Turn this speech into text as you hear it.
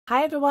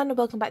Hi everyone,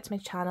 welcome back to my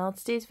channel.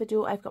 Today's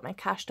video I've got my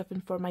cash stuff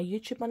in for my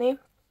YouTube money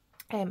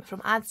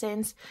from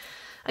AdSense.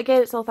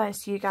 Again, it's all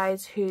thanks to you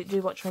guys who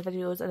do watch my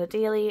videos on a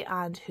daily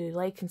and who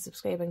like and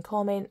subscribe and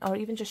comment or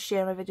even just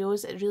share my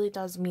videos. It really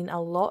does mean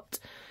a lot.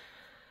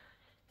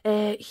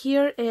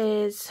 Here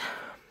is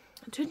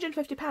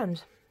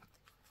 £250.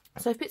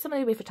 So I've put some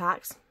money away for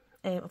tax,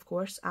 of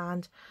course,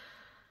 and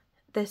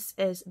this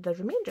is the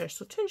remainder.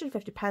 So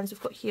 £250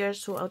 we've got here,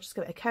 so I'll just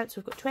give it a count.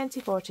 So we've got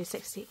 20, 40,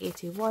 60,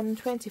 81,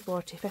 20,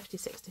 40, 50,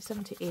 60,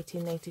 70, 80,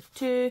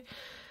 92,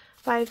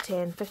 5,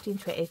 10, 15,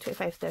 20,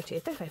 25, 30,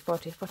 35,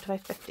 40,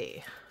 45,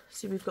 50.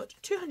 So we've got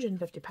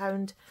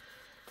 £250.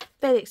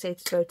 Very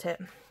excited about it.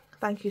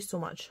 Thank you so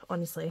much,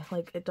 honestly.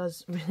 Like, it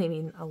does really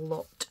mean a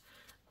lot.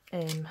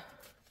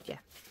 Yeah.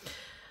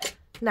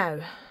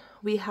 Now,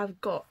 we have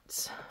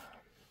got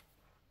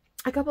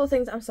a couple of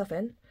things I'm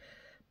stuffing,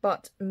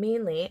 but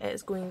mainly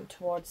it's going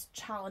towards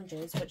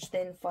challenges, which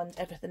then fund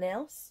everything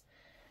else.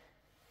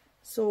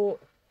 So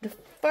the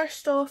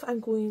first off, I'm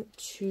going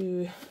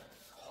to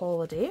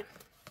holiday.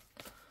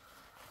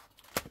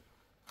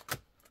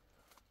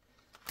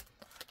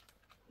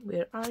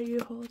 Where are you,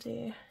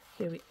 holiday?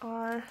 Here we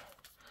are.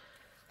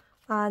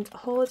 And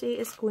holiday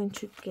is going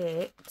to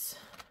get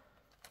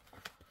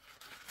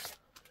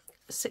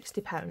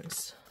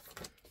 £60.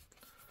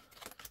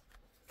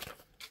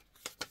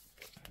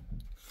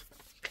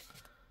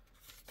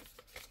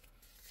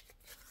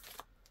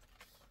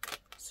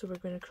 So we're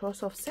going to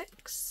cross off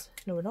 6.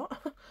 No, we're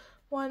not.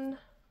 1,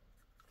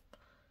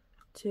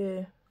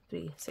 2,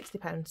 3,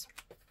 £60.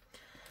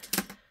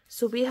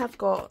 So we have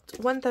got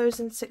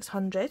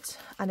 1,600,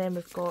 and then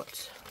we've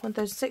got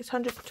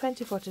 1,600,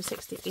 20, 40,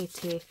 60,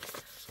 80,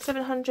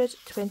 700,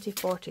 20,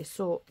 40.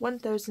 So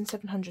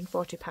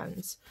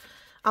 £1,740.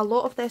 A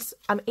lot of this,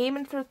 I'm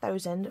aiming for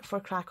 1,000 for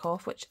Krakow,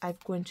 which I'm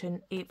going to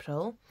in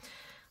April.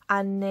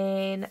 And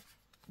then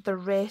the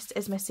rest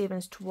is my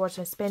savings towards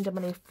my spending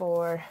money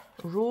for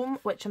Rome,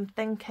 which I'm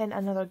thinking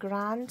another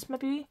grand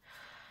maybe.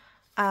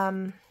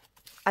 And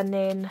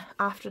then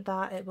after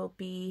that it will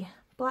be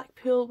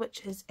Blackpool,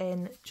 which is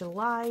in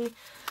July.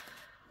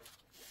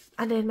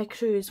 And then my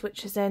cruise,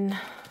 which is in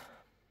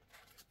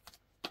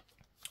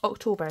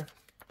October.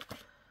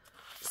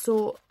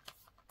 So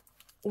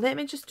let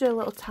me just do a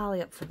little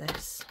tally up for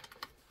this.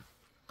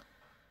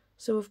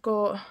 So we've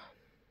got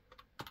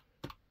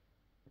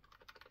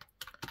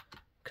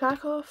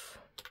Krakow,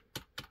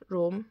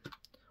 Rome,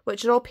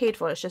 which are all paid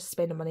for, it's just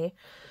spending money.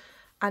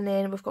 And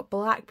then we've got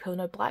Blackpool.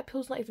 Now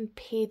Blackpool's not even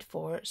paid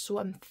for, so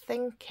I'm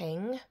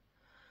thinking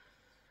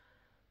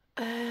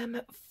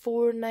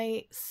 4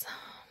 nights,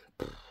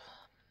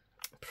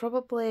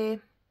 probably,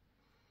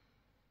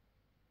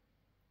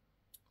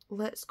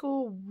 let's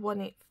go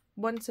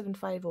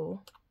 1750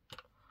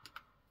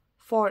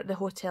 for the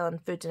hotel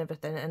and food and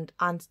everything,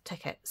 and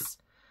tickets.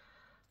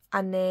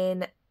 And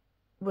then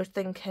we're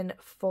thinking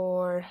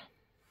for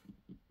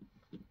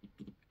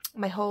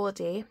my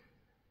holiday,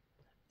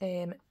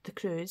 the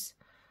cruise,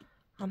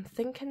 I'm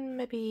thinking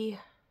maybe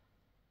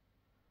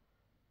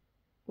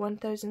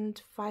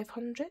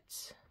 1,500.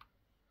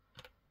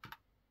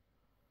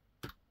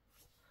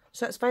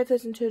 So that's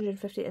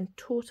 5,250 in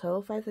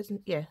total.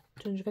 5,000, yeah,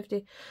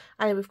 250.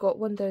 And we've got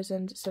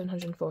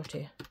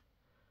 1,740.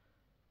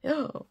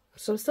 Oh,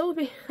 so still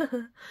be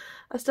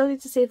I still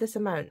need to save this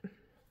amount,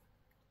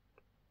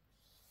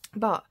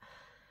 but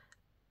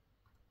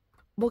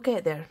we'll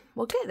get there.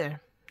 We'll get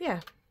there.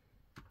 Yeah,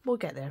 we'll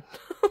get there.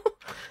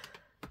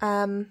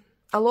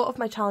 A lot of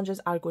my challenges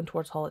are going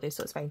towards holidays,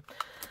 so it's fine.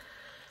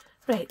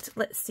 Right,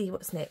 let's see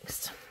what's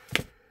next.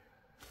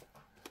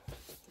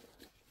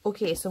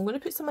 Okay, so I'm going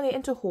to put some money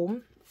into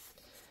home.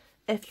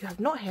 If you have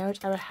not heard,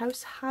 our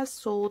house has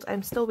sold.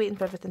 I'm still waiting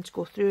for everything to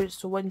go through,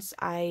 so once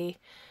I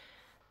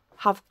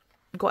have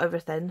got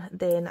everything,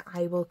 then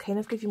I will kind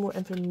of give you more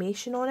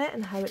information on it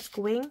and how it's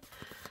going.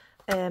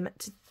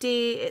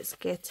 Today it's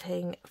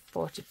getting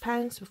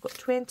 £40, so we've got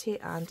 20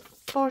 and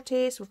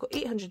 40, so we've got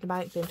 800 in the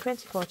bank, then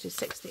 20, 40,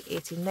 60,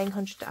 80,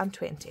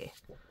 920.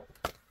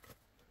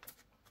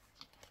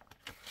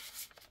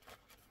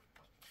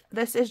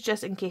 This is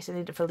just in case I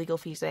need it for legal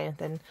fees or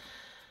anything.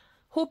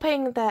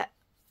 Hoping that,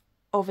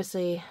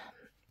 obviously,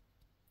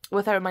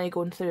 with our money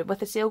going through, with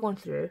the sale going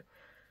through,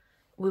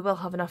 we will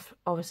have enough,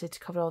 obviously, to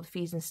cover all the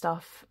fees and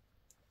stuff.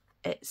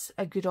 It's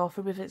a good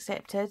offer we've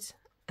accepted.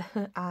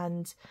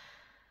 And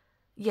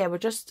yeah,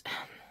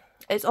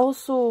 it's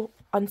also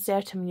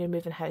uncertain when you're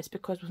moving house,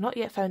 because we've not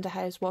yet found a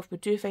house. What if we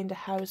do find a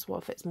house?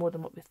 What if it's more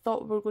than what we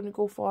thought we were going to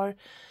go for?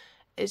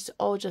 It's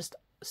all just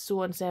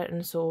so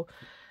uncertain, so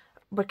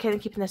we're kind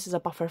of keeping this as a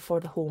buffer for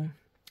the home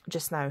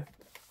just now,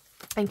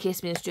 in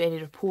case we need to do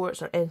any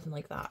reports or anything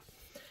like that.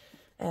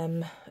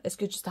 It's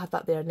good just to have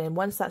that there, and then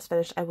once that's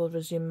finished I will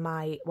resume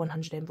my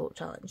 100 envelope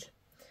challenge.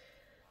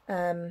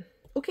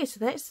 Okay, so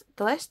that's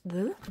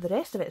the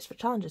rest of it is for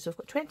challenges. So we've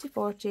got 20,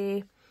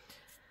 40,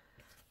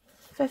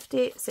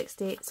 50,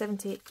 60,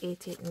 70,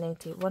 80,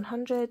 90,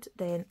 100,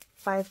 then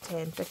 5,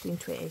 10, 15,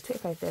 20,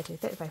 25, 30,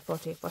 35,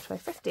 40,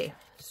 45, 50.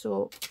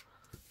 So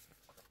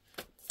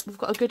we've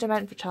got a good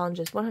amount for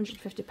challenges,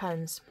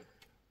 £150.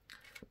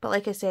 But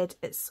like I said,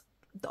 it's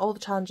all the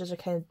challenges are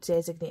kind of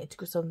designated to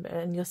go somewhere,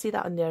 and you'll see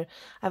that on there.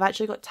 I've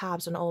actually got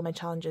tabs on all my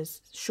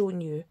challenges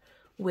showing you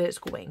where it's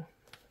going.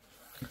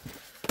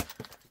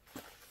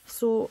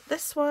 So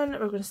this one,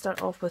 we're going to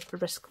start off with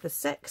Risk the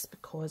 6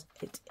 because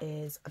it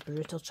is a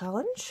brutal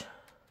challenge.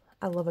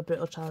 I love a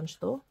brutal challenge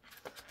though.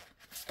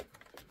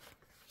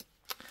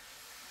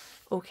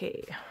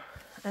 Okay,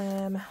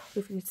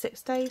 we've used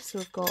 6 dice, so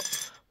we've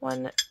got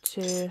 1,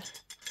 2,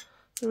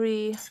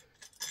 3,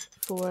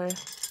 4,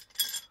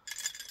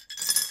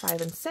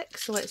 5 and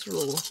 6, so let's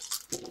roll.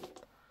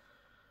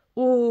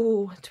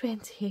 Oh,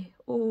 20.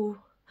 Oh,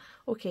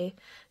 okay.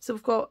 So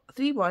we've got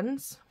 3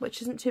 ones, which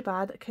isn't too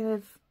bad. It kind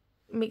of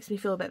makes me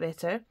feel a bit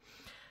better.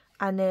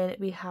 And then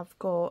we have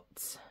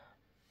got...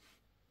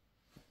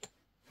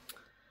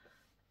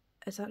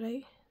 Is that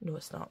right? No,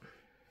 it's not.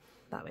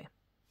 That way.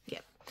 Yeah.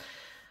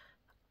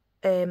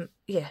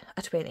 Yeah,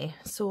 a 20.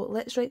 So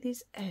let's write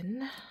these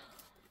in.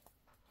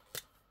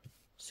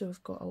 So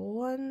we've got a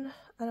 1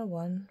 and a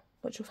 1.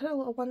 Which we've had a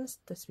lot of 1s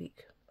this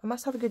week. I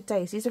must have a good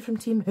dice. These are from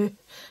Temu.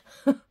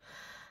 3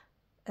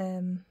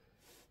 and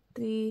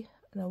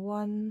a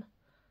 1,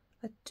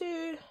 a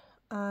 2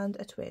 and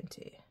a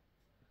 20.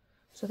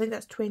 So I think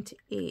that's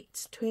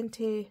 28.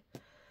 20,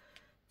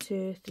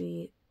 2,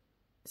 3,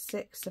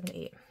 6, 7,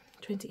 8.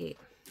 28.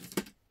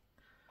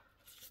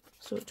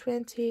 So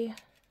 25.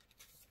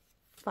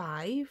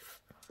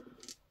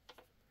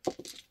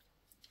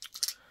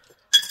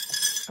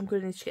 I'm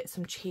going to need to get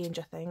some change,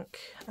 I think.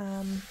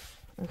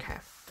 Okay,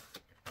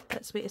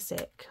 let's wait a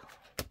sec.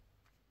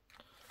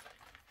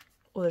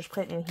 Oh, there's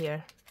plenty in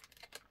here.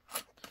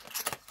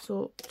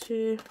 So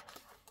 2,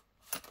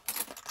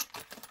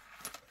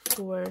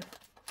 4,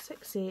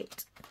 6,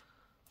 8,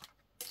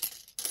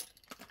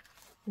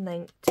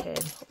 9, 10.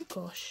 Oh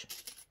gosh.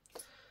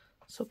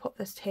 So pop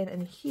this 10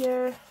 in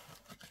here.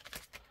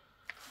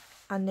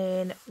 And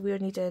then we're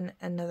needing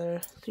another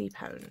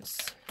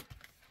 £3.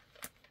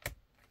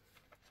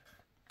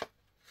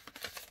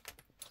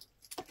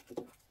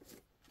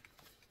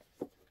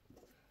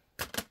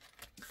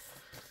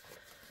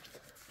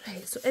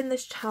 Right, so in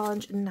this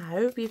challenge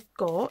now we've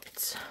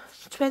got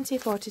 20,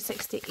 40,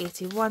 60,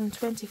 81,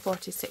 20,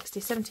 40, 60,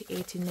 70,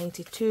 80,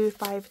 92,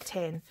 5,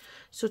 10.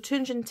 So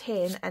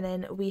 210, and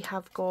then we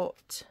have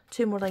got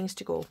 2 more lines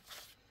to go.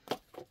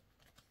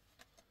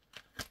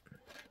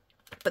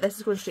 But this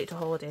is going straight to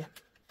holiday.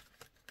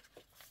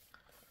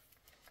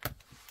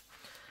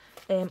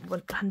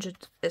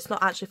 100, it's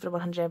not actually for a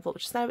 100 envelope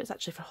just now, it's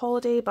actually for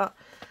holiday, but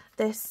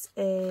this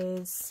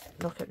is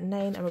knockout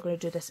 9 and we're going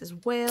to do this as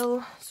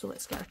well. So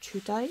let's get our 2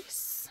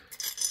 dice.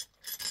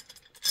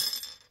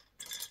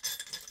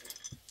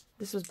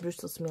 This was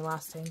brutal to me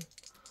last time.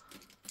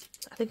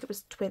 I think it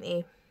was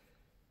 £25.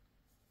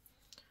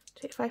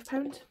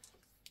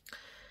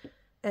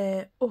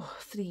 Oh,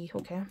 3,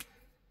 okay.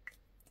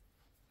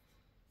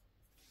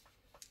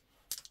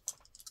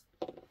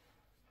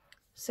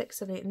 6,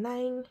 7, 8,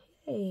 9,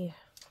 yay.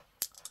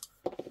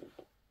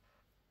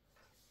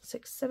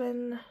 6,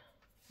 7,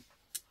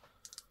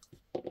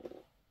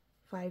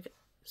 5,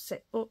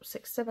 6, oh,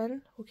 6,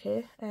 7,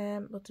 okay.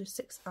 We'll do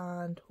 6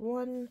 and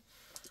 1.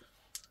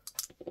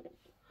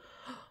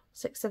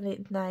 6, 7,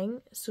 8,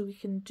 9, so we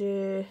can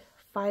do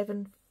 5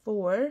 and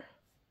 4.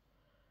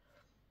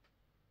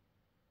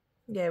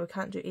 Yeah, we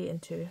can't do 8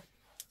 and 2.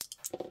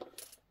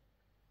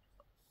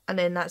 And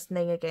then that's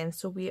 9 again,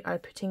 so we are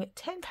putting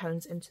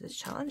 £10 into this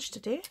challenge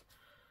today.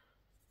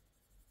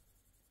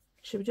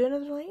 Should we do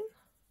another line?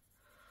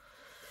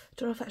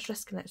 Don't know if that's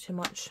risking it too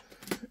much.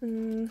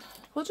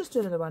 We'll just do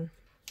another one.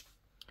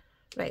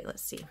 Right,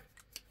 let's see.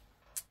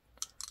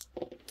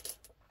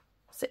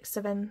 6,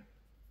 7,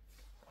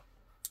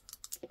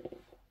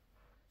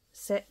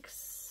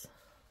 6,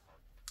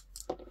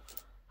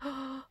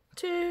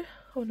 2,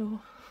 oh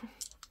no,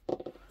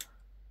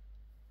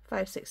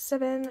 5, 6,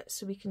 7,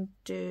 so we can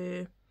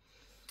do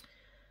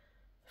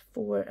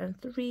 4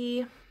 and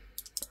 3,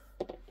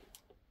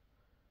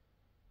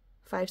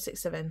 5,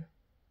 6, 7.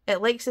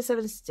 It likes the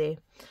 7s today,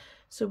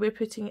 so we're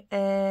putting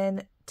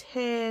in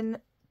 10,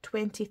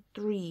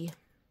 23.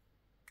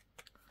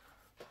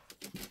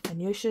 I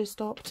knew I should have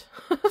stopped.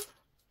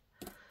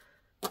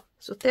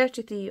 So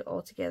 33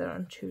 altogether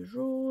on 2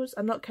 rows.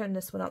 I'm not counting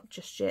this one up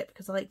just yet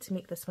because I like to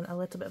make this one a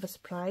little bit of a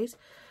surprise.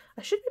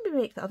 I should maybe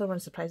make the other one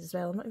a surprise as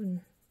well. I'm not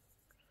even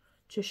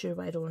too sure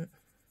why I don't.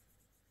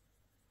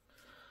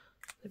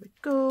 There we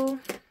go.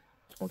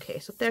 Okay,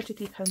 so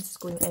 £33 is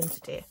going in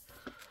today.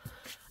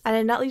 And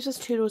then that leaves us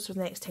 2 rows for the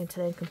next 10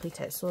 to then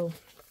complete it. So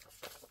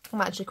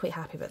I'm actually quite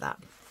happy about that.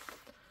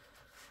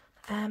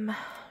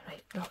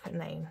 Right, knock at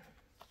 9.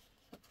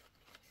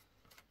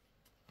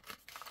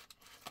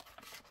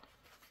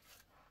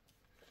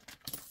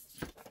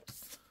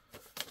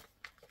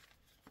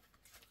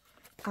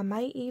 I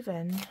might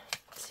even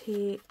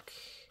take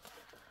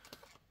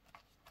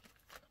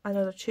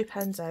another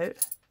 £2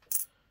 out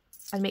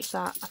and make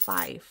that a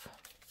 5.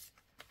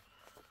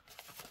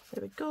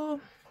 There we go.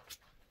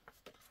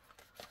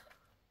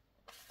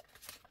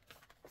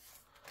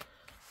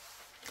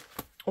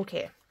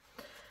 Okay.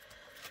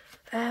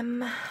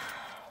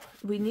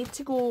 We need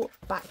to go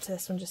back to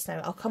this one just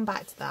now. I'll come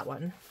back to that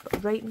one.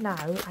 But right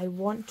now, I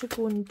want to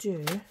go and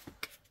do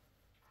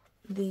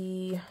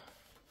the,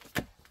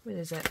 where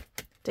is it?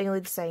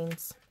 Dingley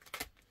Designs.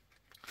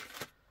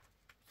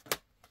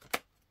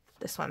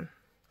 This one.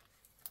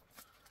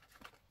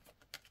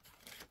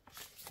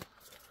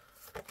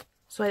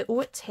 So I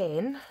owe it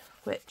 10,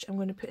 which I'm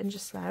going to put in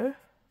just now.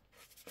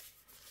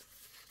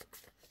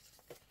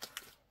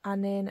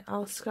 And then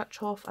I'll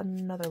scratch off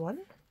another one.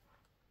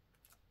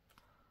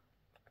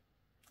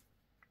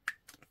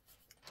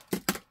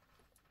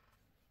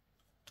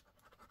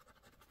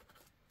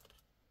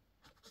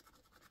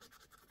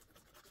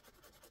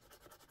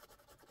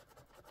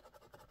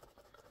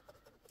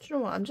 Do you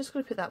know what? I'm just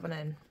going to put that one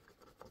in.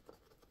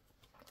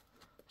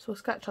 So we'll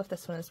scratch off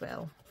this one as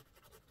well.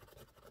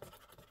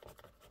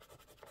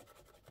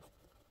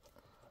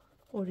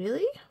 Oh,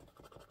 really?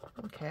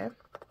 Okay.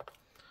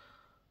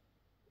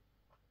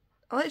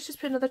 Let's just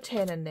put another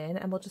 10 in then,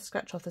 and we'll just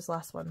scratch off this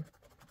last one.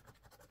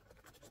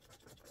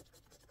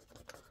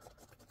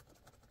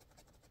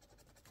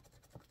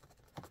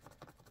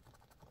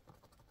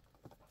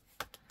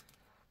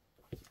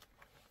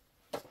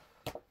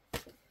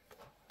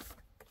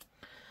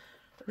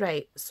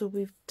 Right, so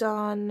we've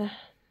done...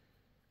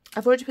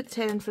 I've already put the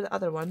 10 in for the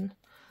other one.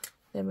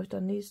 Then we've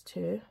done these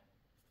two.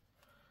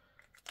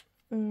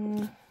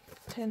 10,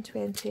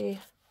 20,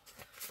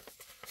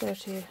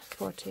 30,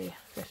 40,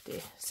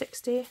 50,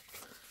 60.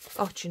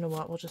 Oh, do you know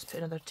what? We'll just put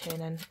another 10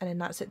 in, and then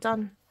that's it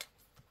done.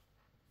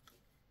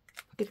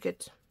 Good,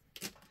 good.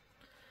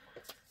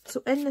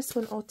 So in this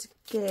one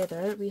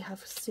altogether, we have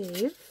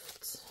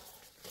saved...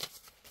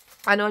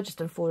 I know I just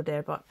done 4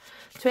 there, but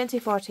 20,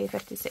 40,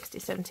 50, 60,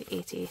 70,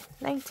 80,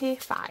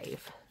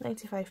 95.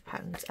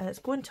 £95. And it's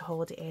going to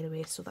holiday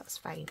anyway, so that's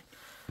fine.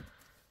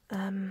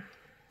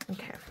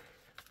 Okay.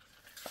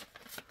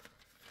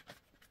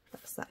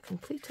 That's that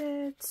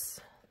completed.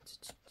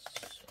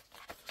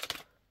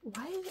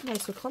 Why is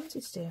it so clumsy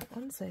today?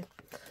 Honestly.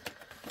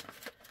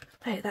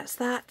 Right, that's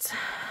that.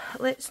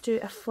 Let's do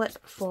a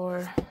flip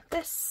for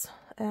this.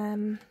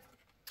 Where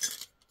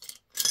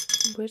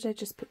did I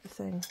just put the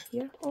thing?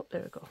 Here? Oh,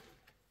 there we go.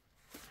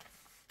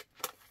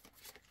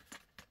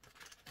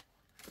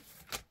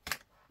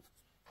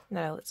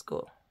 Now let's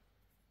go.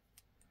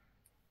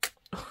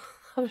 I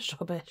was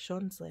rubbish,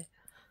 honestly.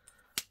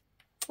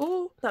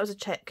 Oh, that was a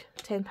check.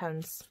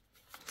 £10.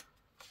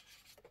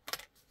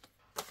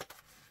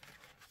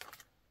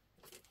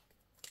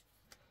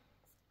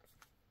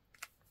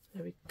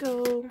 There we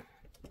go.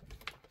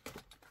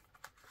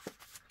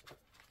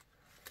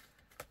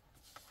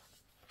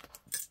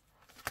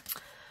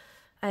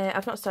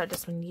 I've not started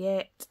this one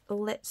yet.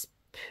 Let's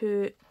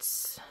put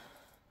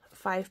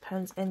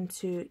 £5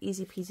 into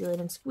Easy Peasy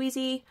Lemon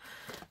Squeezy.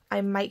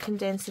 I might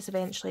condense this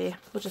eventually.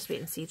 We'll just wait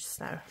and see just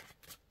now.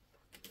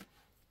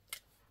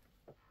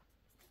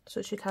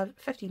 So it should have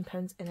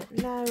 £15 in it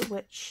now,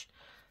 which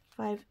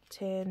 5,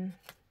 10,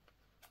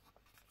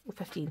 well,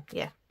 15.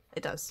 Yeah,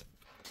 it does.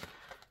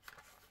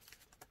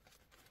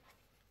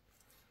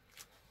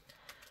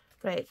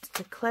 Right,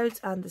 the clouds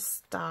and the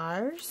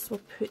stars.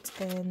 We'll put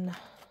in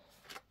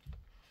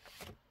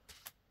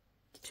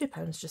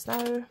 £2 just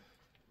now.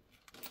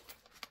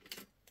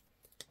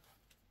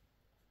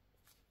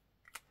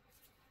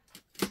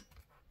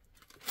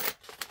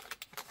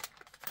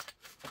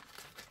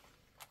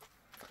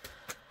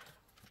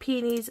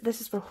 Peonies,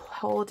 this is for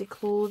holiday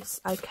clothes.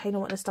 I kind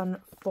of want this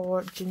done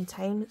for June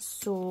time,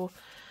 so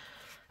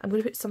I'm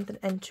going to put something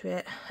into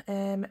it.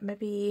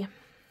 Maybe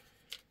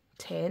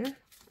 10.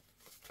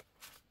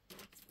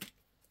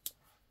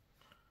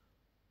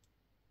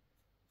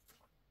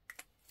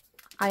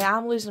 I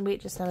am losing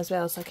weight just now as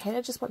well, so I kind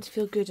of just want to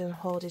feel good on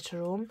holiday to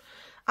Rome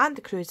and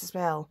the cruise as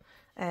well.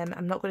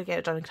 I'm not going to get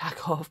it done and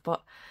crack off,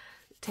 but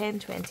 10,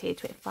 20,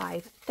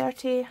 25,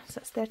 30.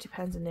 So that's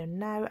 £30 in there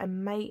now. I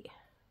might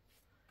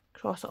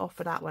cross it off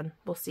for that one.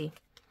 We'll see.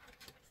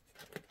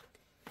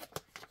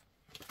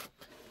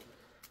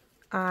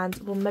 And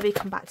we'll maybe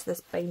come back to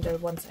this binder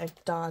once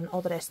I've done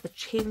all the rest of the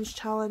change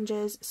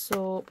challenges.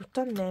 So we've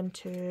done them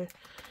too.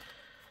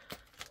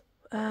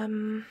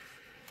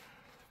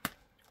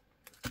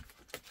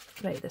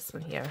 Right, this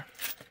one here.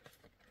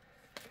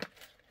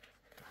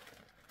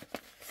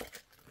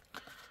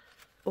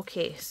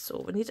 Okay,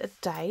 so we need a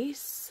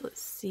dice.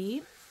 Let's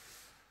see.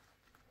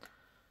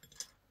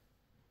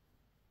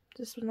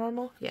 Is this one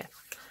normal? Yeah.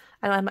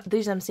 And the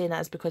reason I'm saying that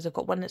is because I've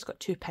got one that's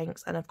got 2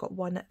 pinks and I've got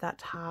one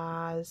that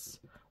has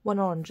 1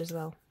 orange as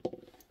well.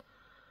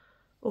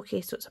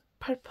 Okay, so it's a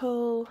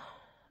purple.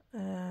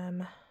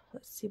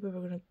 Let's see where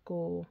we're going to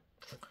go.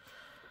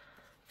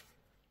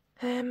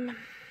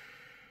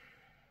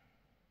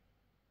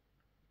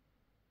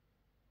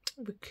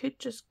 We could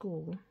just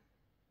go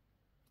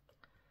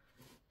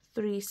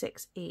 3,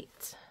 6,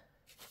 8.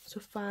 So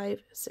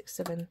 5, 6,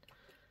 7,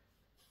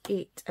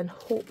 8, and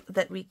hope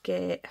that we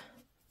get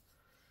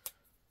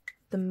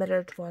the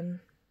mirrored one,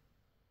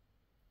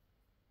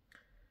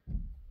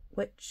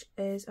 which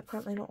is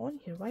apparently not on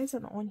here. Why is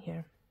it not on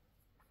here?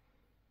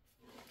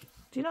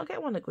 Do you not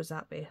get one that goes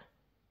that way?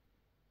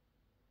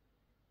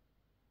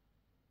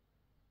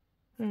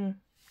 Oh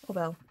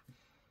well.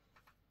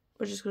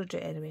 We're just going to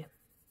do it anyway.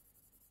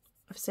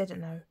 I've said it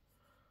now.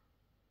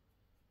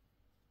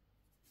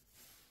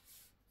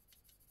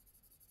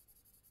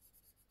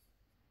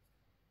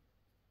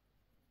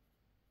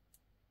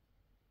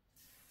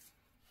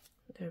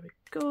 There we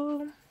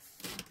go.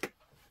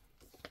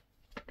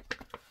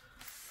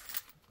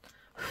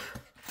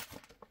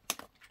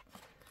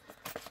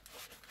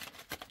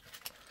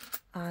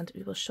 And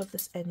we will shove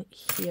this in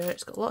here.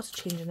 It's got lots of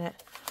change in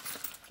it.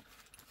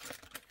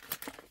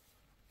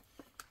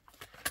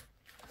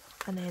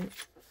 And then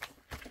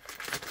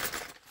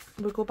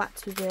we'll go back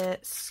to the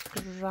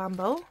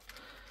scramble.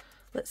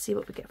 Let's see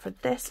what we get for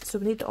this. So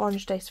we need the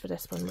orange dice for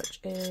this one, which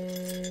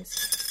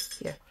is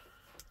here.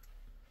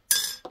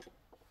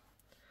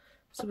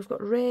 So we've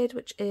got red,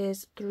 which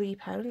is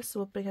 £3.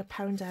 So we'll bring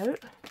 £1 out,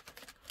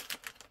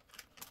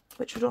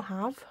 which we don't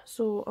have.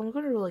 So I'm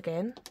going to roll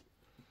again.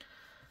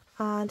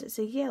 And it's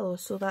a yellow,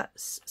 so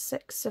that's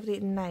 6, 7,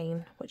 8,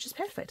 9, which is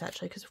perfect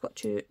actually, because we've got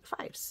 2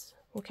 5s.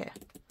 Okay.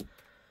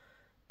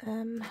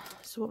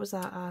 So what was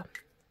that?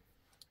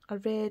 A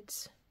red.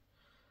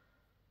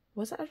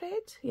 Was it a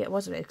red? Yeah, it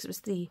was a red because it was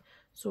 3.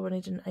 So we're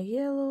needing a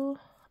yellow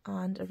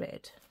and a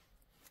red.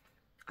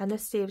 And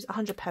this saves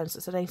 £100, so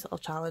it's a nice little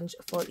challenge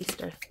for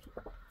Easter.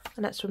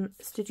 And that's from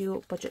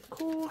Studio Budget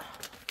Co.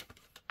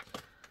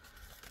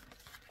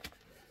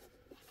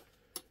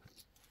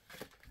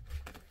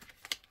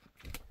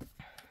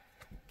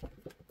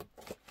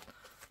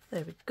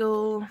 There we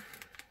go.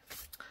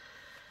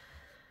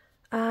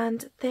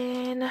 And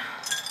then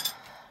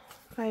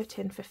 5,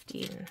 10,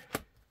 15.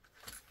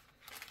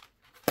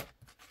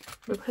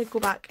 We're going to go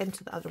back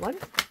into the other one.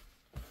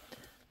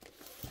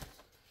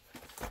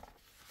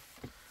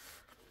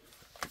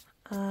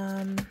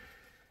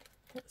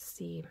 Let's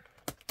see.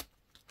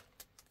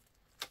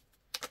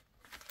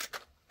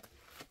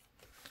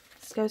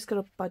 Scouse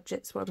Girl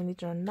budgets, what are we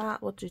needing on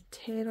that? We'll do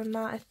 10 on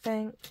that, I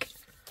think.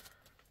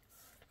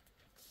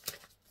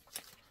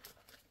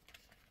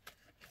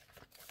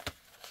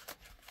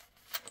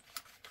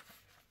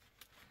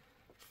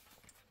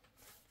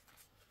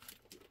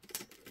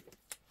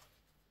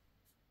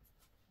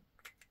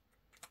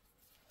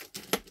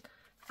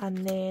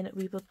 And then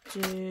we will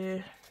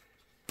do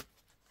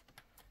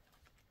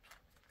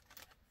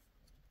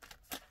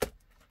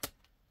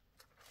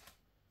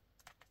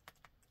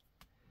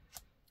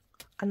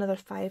another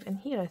 5 in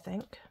here, I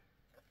think.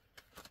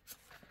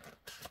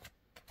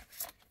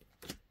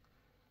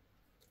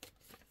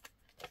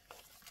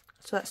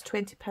 So that's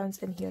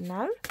 £20 in here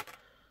now.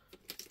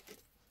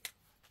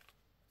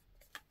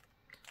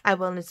 I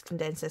will need to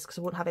condense this because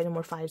I won't have any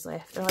more 5s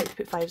left. I like to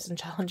put 5s in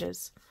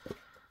challenges.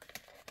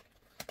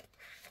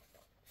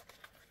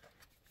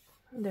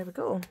 There we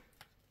go.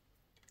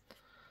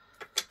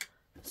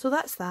 So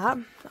that's that.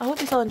 I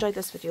hope you all enjoyed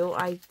this video.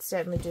 I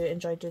certainly do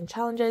enjoy doing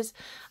challenges,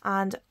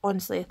 and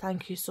honestly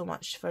thank you so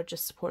much for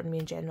just supporting me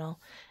in general,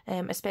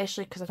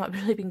 especially because I've not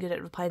really been good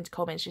at replying to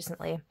comments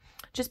recently,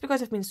 just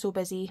because I've been so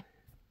busy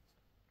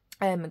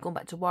and going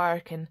back to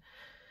work and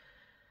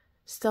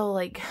still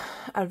like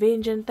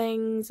arranging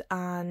things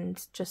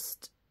and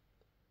just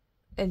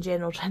in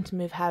general trying to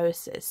move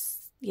house.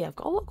 Yeah, I've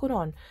got a lot going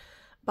on,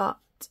 but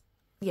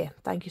yeah,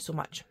 thank you so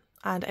much,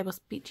 and I will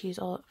speak to you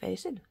all very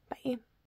soon. Bye.